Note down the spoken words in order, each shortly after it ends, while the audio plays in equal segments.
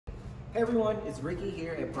Hey everyone, it's Ricki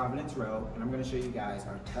here at Providence Row, and I'm going to show you guys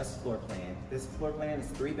our Tusk floor plan. This floor plan is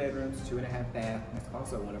 3 bedrooms, 2.5 bath, and it's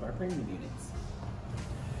also one of our premium units.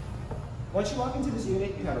 Once you walk into this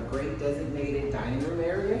unit, you have a great designated dining room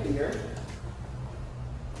area here.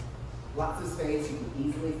 Lots of space, you can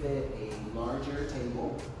easily fit a larger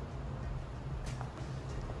table.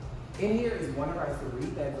 In here is one of our 3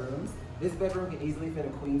 bedrooms. This bedroom can easily fit a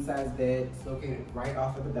queen size bed. It's located right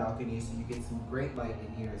off of the balcony, so you get some great light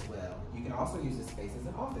in here as well. You can also use this space as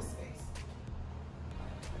an office space.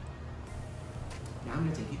 Now I'm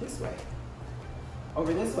gonna take you this way.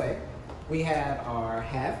 Over this way, we have our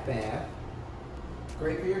half bath.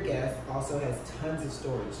 Great for your guests. Also has tons of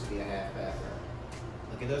storage to be a half bathroom.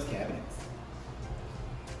 Look at those cabinets.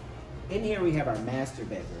 In here we have our master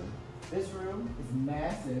bedroom. This room is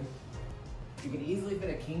massive. You can easily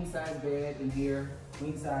fit a king-size bed in here,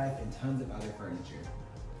 queen-size, and tons of other furniture.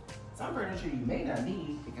 Some furniture you may not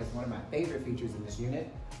need because one of my favorite features in this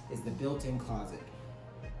unit is the built-in closet.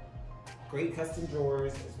 Great custom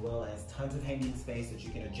drawers as well as tons of hanging space that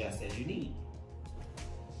you can adjust as you need.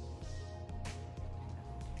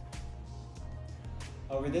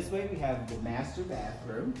 Over this way we have the master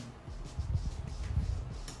bathroom.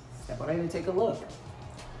 Step on in and take a look.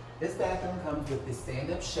 This bathroom comes with the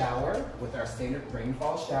stand-up shower with our standard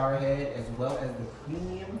rainfall shower head, as well as the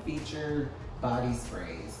premium featured body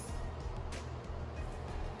sprays.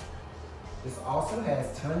 This also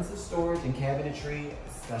has tons of storage and cabinetry,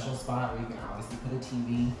 a special spot where you can obviously put a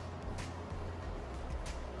TV,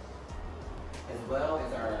 as well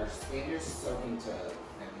as our standard soaking tub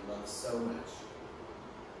that we love so much.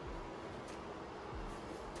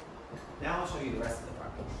 Now I'll show you the rest of the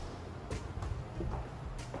property.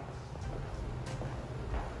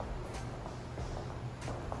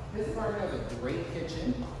 This apartment has a great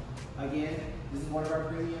kitchen. Again, this is one of our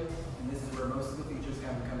premiums, and this is where most of the features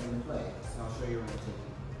kind of come into play. So I'll show you around the kitchen.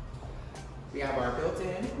 We have our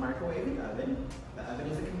built-in microwave oven. The oven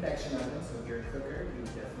is a convection oven, so if you're a cooker, you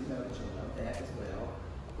definitely know that you'll love that as well.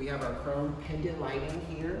 We have our chrome pendant lighting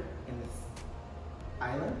here in this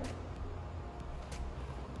island.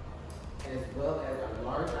 As well as our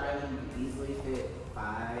large island, you can easily fit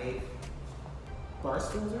 5 bar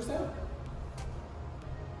stools or so.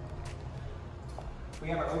 We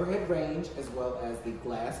have our overhead range as well as the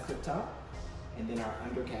glass cooktop and then our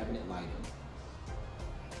under cabinet lighting.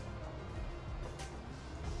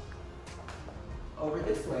 Over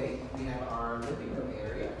this way, we have our living room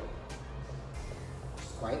area, which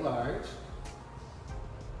is quite large.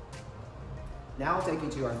 Now I'll take you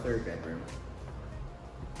to our 3rd bedroom.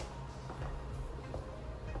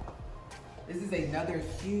 This is another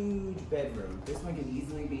huge bedroom. This one can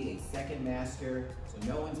easily be a second master,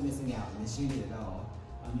 so no one's missing out in this unit at all.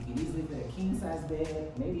 You can easily fit a king-size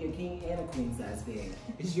bed, maybe a king and a queen-size bed.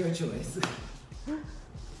 It's your choice.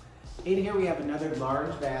 In here we have another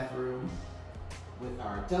large bathroom with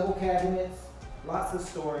our double cabinets, lots of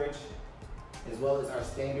storage, as well as our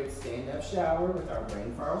standard stand-up shower with our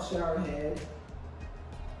rainfall shower head.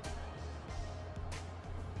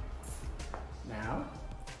 Now,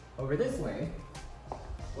 over this way,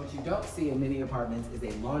 what you don't see in many apartments is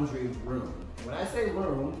a laundry room. And when I say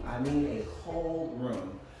room, I mean a whole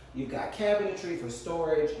room. You've got cabinetry for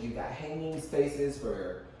storage, you've got hanging spaces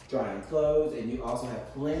for drying clothes, and you also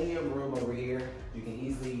have plenty of room over here. You can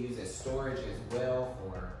easily use as storage as well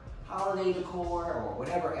for holiday decor or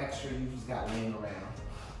whatever extra you just got laying around.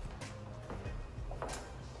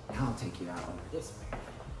 Now I'll take you out over this way.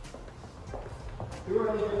 Through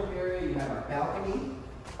our living room area, you have our balcony.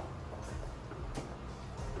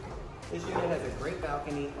 This unit has a great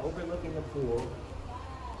balcony overlooking the pool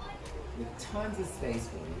with tons of space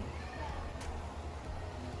for you.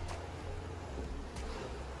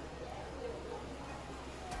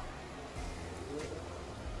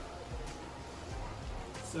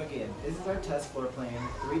 So again, this is our Tusk floor plan,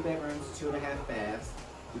 3 bedrooms, 2.5 baths.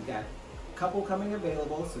 We've got a couple coming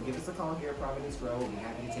available, so give us a call here at Providence Row. We'll be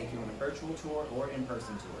happy to take you on a virtual tour or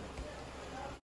in-person tour.